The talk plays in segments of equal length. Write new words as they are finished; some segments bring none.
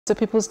The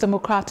People's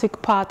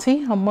Democratic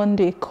Party on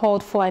Monday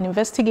called for an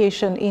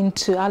investigation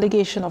into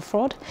allegation of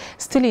fraud,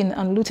 stealing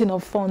and looting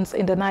of funds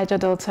in the Niger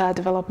Delta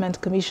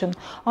Development Commission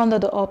under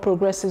the All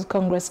Progressives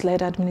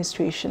Congress-led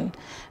administration.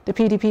 The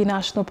PDP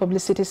National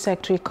Publicity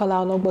Secretary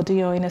Kola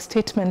Ologbondiyan in a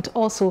statement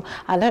also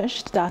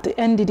alleged that the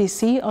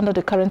NDDC under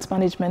the current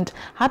management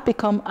had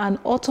become an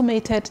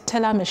automated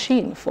teller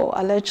machine for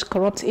alleged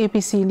corrupt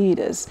APC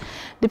leaders.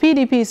 The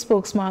PDP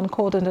spokesman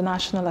called on the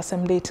National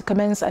Assembly to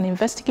commence an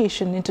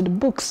investigation into the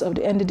books of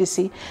the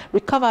NDDC,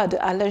 recover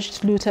the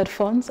alleged looted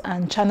funds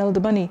and channel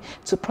the money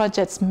to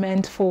projects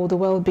meant for the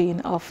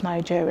well-being of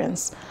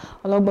Nigerians.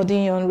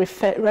 Ologbondiyan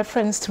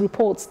referenced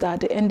reports that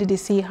the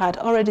NDDC had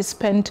already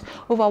spent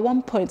over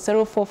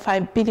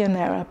 1.045 billion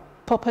naira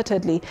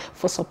purportedly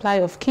for supply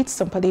of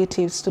kits and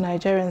palliatives to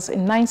Nigerians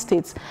in 9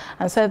 states,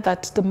 and said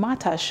that the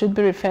matter should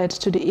be referred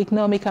to the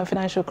Economic and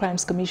Financial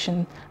Crimes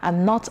Commission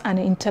and not an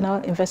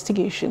internal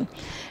investigation.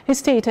 He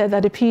stated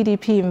that the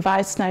PDP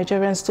invites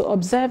Nigerians to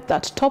observe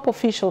that top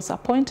officials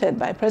appointed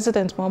by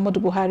President Muhammadu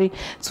Buhari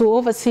to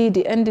oversee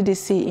the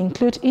NDDC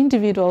include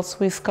individuals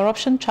with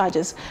corruption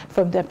charges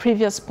from their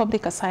previous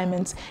public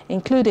assignments,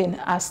 including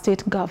as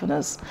state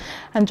governors.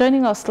 And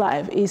joining us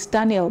live is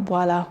Daniel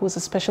Bwala, who is a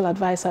special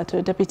advisor to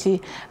the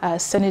Deputy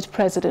Senate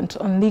President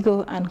on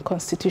legal and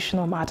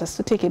constitutional matters,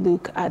 to take a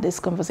look at this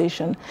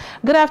conversation.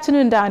 Good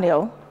afternoon,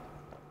 Daniel.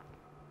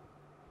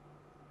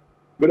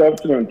 Good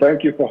afternoon.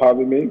 Thank you for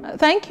having me.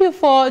 Thank you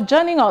for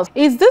joining us.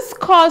 Is this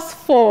cause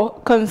for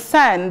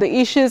concern, the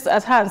issues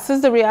at hand,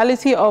 since the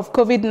reality of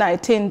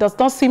COVID-19 does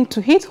not seem to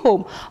hit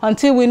home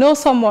until we know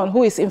someone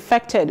who is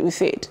infected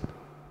with it?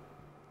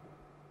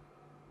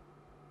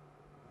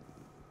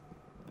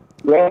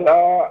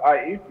 Well,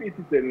 if it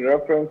is in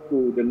reference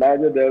to the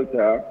Niger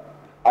Delta,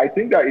 I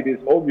think that it is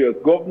obvious.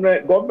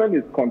 Government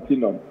is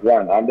continuum,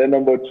 one. And then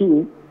number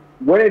two,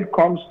 when it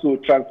comes to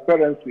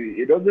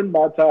transparency, it doesn't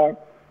matter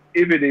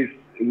if it is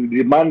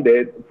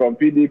demanded from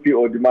PDP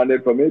or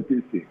demanded from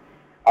APC.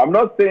 I'm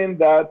not saying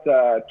that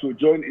to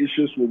join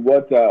issues with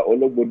what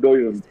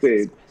Ologbondiyan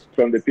said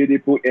from the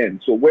PDP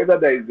end. So whether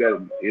there is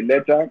a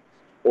letter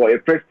or a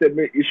press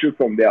statement issued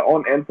from their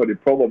own end for the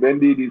probe of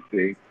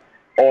NDDC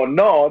or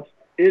not,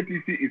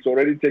 APC is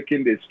already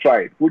taking the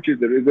stride, which is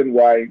the reason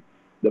why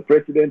the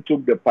president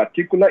took the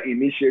particular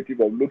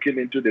initiative of looking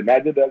into the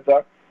Niger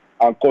Delta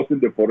and causing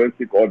the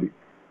forensic audit.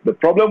 The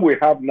problem we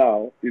have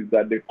now is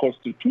that the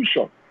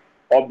constitution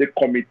of the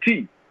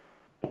committee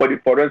for the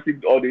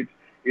forensic audit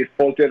is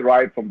faulted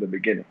right from the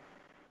beginning.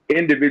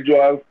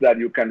 Individuals that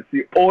you can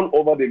see all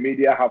over the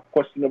media have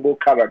questionable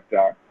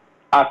character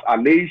as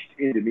alleged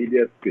in the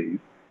media space.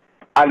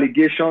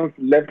 Allegations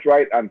left,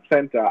 right, and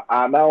center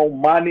are now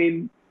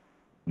manning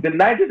the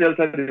Niger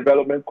Delta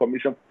Development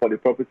Commission for the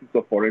purposes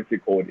of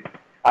forensic audit.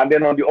 And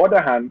then on the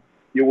other hand,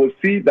 you will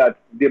see that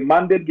the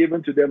mandate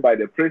given to them by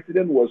the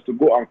president was to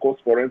go and cause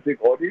forensic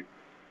audit.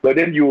 But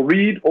then you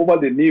read over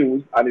the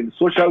news and in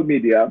social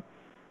media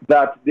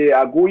that they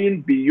are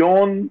going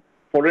beyond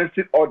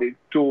forensic audit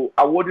to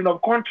awarding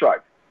of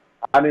contracts.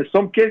 And in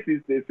some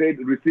cases, they said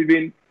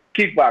receiving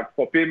kickbacks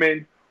for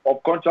payment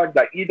of contracts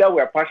that either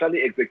were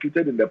partially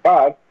executed in the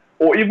past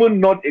or even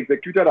not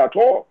executed at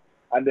all.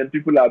 And then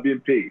people are being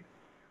paid.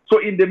 So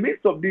in the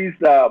midst of these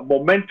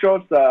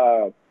momentous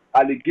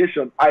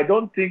allegations, I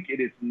don't think it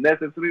is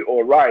necessary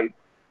or right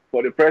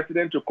for the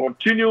president to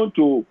continue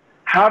to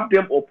have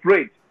them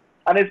operate.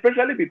 And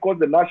especially because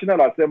the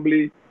National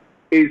Assembly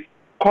is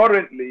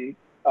currently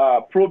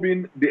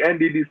probing the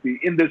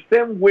NDDC in the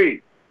same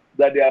way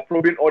that they are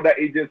probing other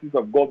agencies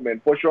of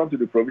government pursuant to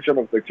the provision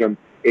of Section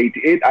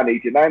 88 and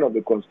 89 of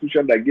the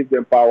Constitution that gives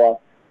them power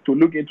to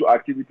look into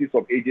activities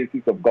of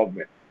agencies of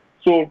government.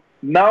 So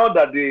now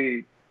that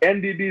the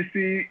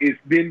NDDC is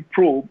being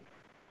probed,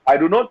 I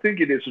do not think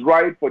it is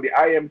right for the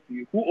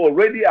IMC, who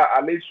already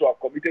are alleged to have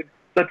committed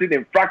certain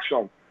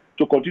infractions,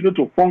 to continue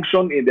to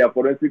function in their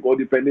forensic or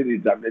dependent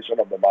examination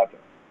of the matter.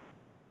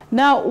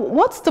 Now,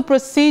 what's the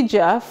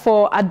procedure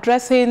for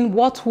addressing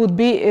what would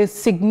be a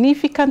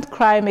significant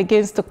crime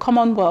against the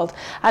Commonwealth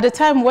at a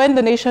time when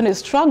the nation is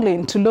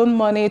struggling to loan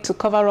money to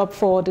cover up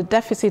for the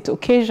deficit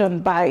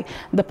occasioned by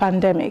the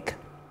pandemic?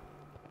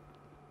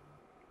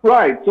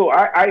 Right. So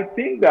I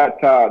think that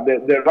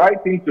the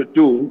right thing to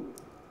do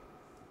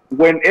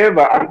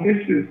whenever, and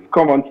this is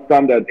common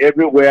standard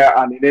everywhere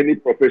and in any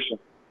profession,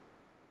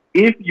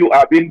 if you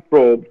are being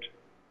probed,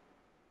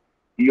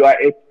 you are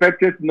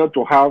expected not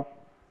to have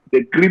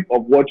the grip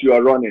of what you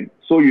are running,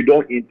 so you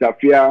don't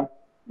interfere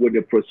with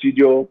the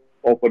procedure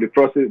or for the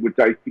process,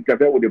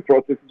 interfere with the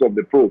processes of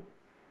the probe.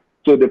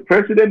 So the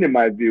president, in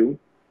my view,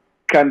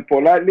 can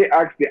politely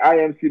ask the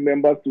IMC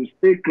members to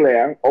stay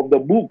clear of the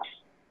books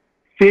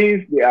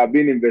since they are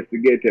being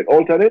investigated.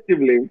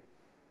 Alternatively,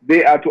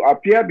 they are to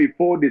appear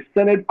before the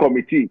Senate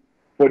committee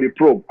for the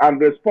probe and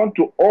respond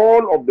to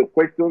all of the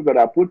questions that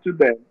are put to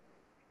them,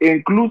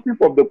 inclusive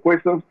of the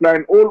questions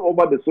flying all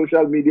over the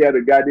social media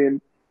regarding,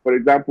 for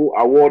example,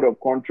 award of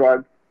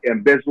contracts,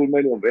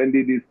 embezzlement of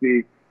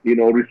NDDC,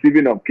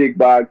 receiving of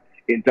kickbacks,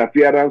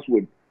 interference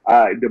with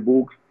the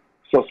books,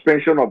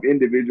 suspension of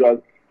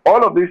individuals.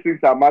 All of these things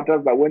are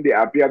matters that when they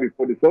appear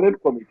before the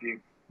Senate committee,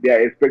 they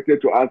are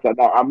expected to answer.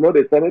 Now, I'm not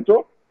a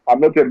senator. I'm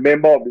not a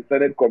member of the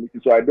Senate committee,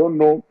 so I don't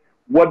know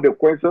what the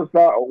questions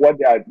are or what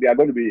they are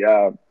going to be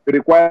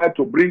required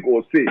to bring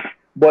or say.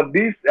 But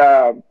this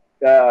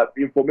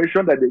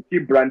information that they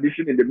keep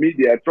brandishing in the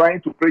media, trying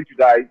to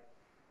prejudice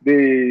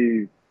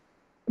the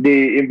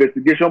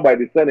investigation by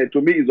the Senate,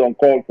 to me is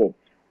uncalled for.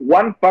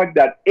 One fact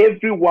that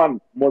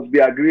everyone must be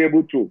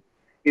agreeable to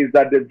is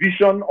that the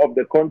vision of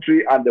the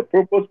country and the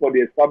purpose for the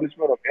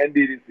establishment of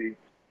NDDC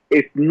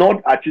is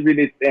not achieving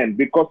its end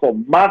because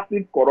of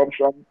massive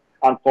corruption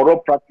and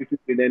corrupt practices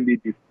in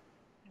NDDC.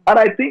 And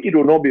I think it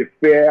will not be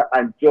fair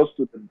and just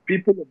to the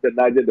people of the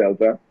Niger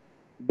Delta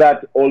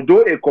that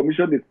although a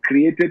commission is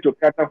created to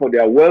cater for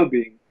their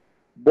well-being,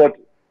 but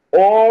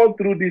all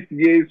through these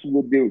years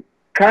with the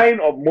kind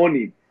of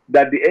money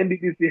that the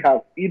NDDC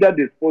has either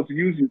disposed,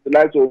 used,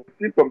 utilized, or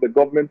received from the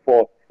government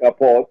for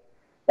airports,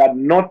 that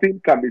nothing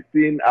can be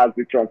seen as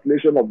the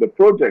translation of the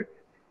project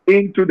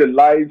into the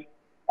lives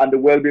and the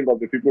well-being of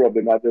the people of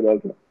the Niger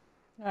Delta.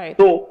 Right.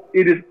 So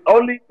it is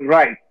only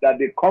right that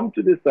they come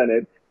to the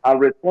Senate and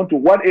respond to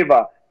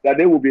whatever that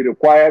they will be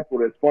required to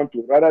respond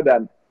to, rather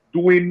than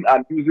doing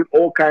and using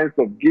all kinds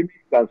of gimmicks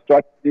and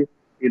strategies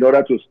in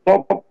order to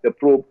stop the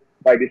probe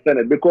by the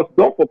Senate. Because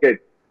don't forget,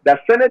 the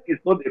Senate is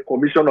not a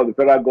commission of the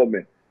federal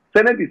government.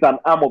 Senate is an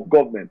arm of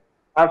government.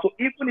 And so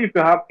even if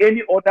you have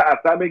any other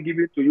assignment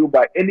given to you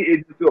by any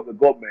agency of the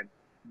government,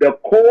 the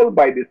call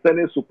by the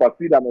Senate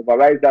supersedes and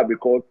overrides that,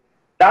 because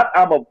that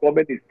arm of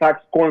government is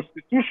taxed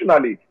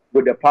constitutionally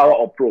with the power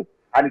of probe.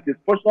 And it is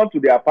proportional to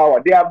their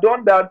power. They have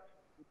done that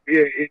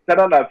in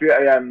Internal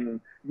Affairs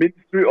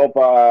Ministry of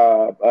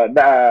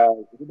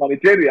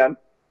Humanitarian.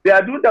 They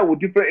are doing that with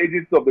different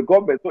agencies of the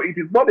government. So it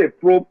is not a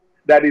probe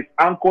that is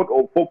anchored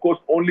or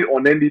focused only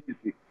on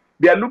NDDC.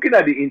 They are looking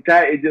at the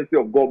entire agency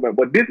of government.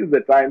 But this is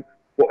the time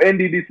for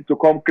NDDC to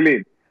come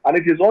clean. And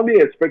it is only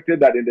expected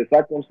that in the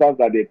circumstance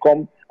that they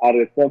come and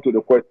respond to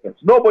the questions.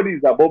 Nobody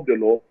is above the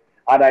law.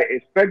 And I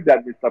expect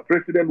that Mr.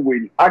 President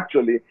will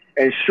actually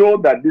ensure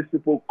that these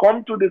people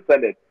come to the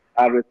Senate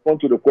and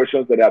respond to the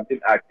questions that have been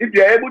asked. If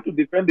they are able to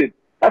defend it,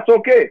 that's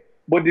okay.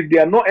 But if they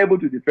are not able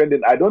to defend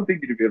it, I don't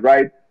think it will be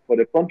right for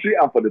the country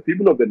and for the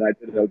people of the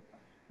Niger Delta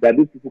that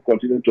these people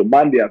continue to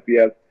man the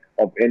affairs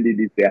of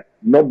NDDC,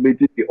 not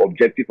meeting the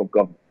objective of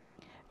government.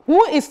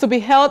 Who is to be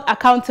held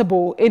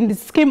accountable in the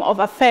scheme of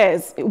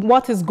affairs?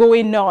 What is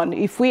going on,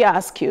 if we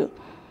ask you?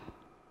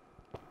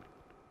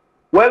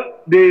 Well,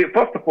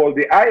 first of all,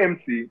 the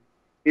IMC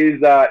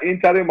is an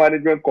interim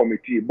management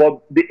committee,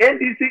 but the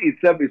NDC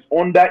itself is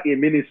under a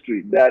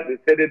ministry that is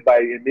headed by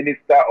a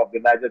minister of the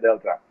Niger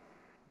Delta.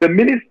 The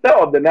minister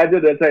of the Niger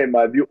Delta, in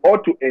my view,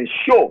 ought to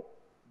ensure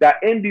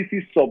that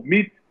NDC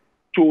submits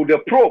to the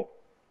probe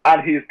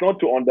and he is not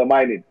to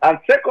undermine it. And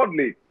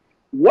secondly,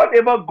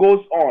 whatever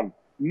goes on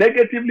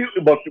negatively,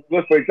 because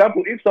for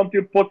example, if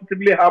something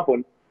positively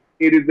happens,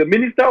 it is the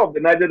minister of the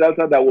Niger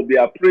Delta that will be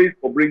appraised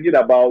for bringing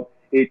about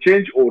a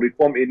change or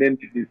reform in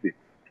NDDC.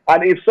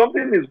 And if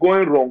something is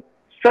going wrong,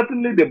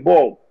 certainly the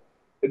ball,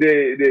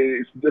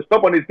 the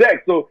stop on his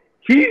deck. So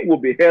he will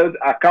be held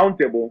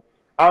accountable.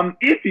 And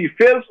if he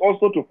fails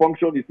also to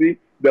function, you see,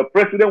 the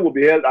president will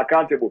be held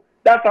accountable.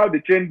 That's how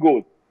the chain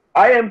goes.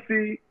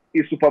 IMC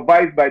is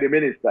supervised by the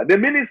minister. The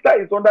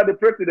minister is under the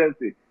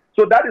presidency.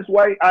 So that is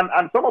why,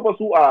 and some of us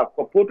who are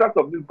supporters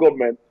of this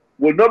government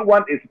will not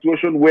want a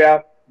situation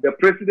where the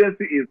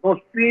presidency is not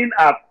seen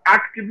as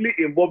actively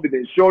involved in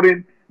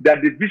ensuring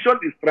that the vision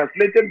is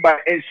translated by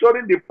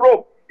ensuring the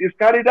probe is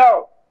carried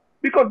out.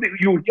 Because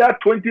you hear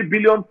 20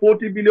 billion,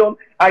 40 billion,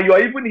 and you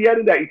are even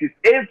hearing that it is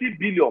 80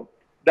 billion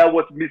that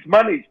was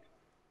mismanaged.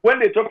 When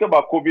they talked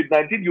about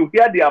COVID-19, you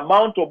hear the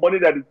amount of money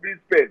that is being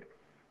spent.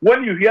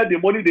 When you hear the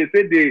money, they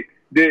say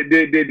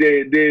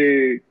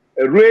they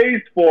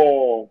raised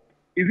for,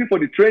 is it for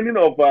the training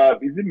of,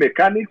 is it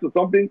mechanics or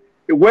something?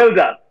 The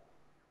welders.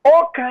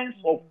 All kinds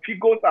of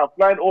figures are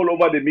flying all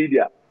over the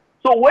media.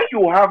 So when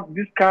you have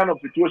this kind of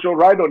situation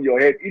right on your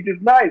head, it is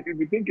nice if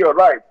you think you're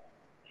right.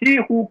 He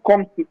who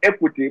comes to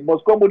equity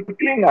must come with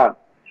clean hands.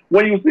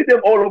 When you see them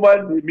all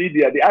over the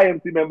media, the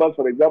IMC members,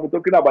 for example,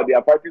 talking about they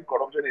are fighting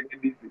corruption in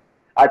NDC,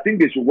 I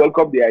think they should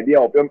welcome the idea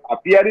of them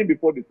appearing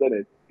before the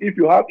Senate. If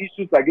you have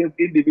issues against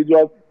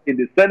individuals in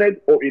the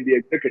Senate or in the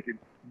executive,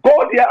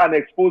 go there and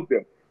expose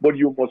them. But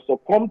you must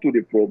succumb to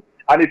the probe.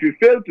 And if you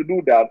fail to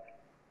do that,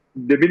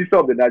 the Minister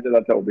of the Niger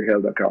Delta will be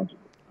held accountable.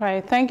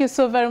 Right. Thank you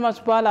so very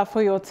much, Bwala,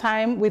 for your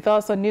time with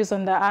us on News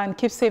on the Hour, and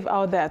keep safe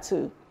out there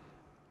too.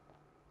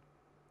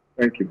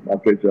 Thank you. My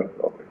pleasure.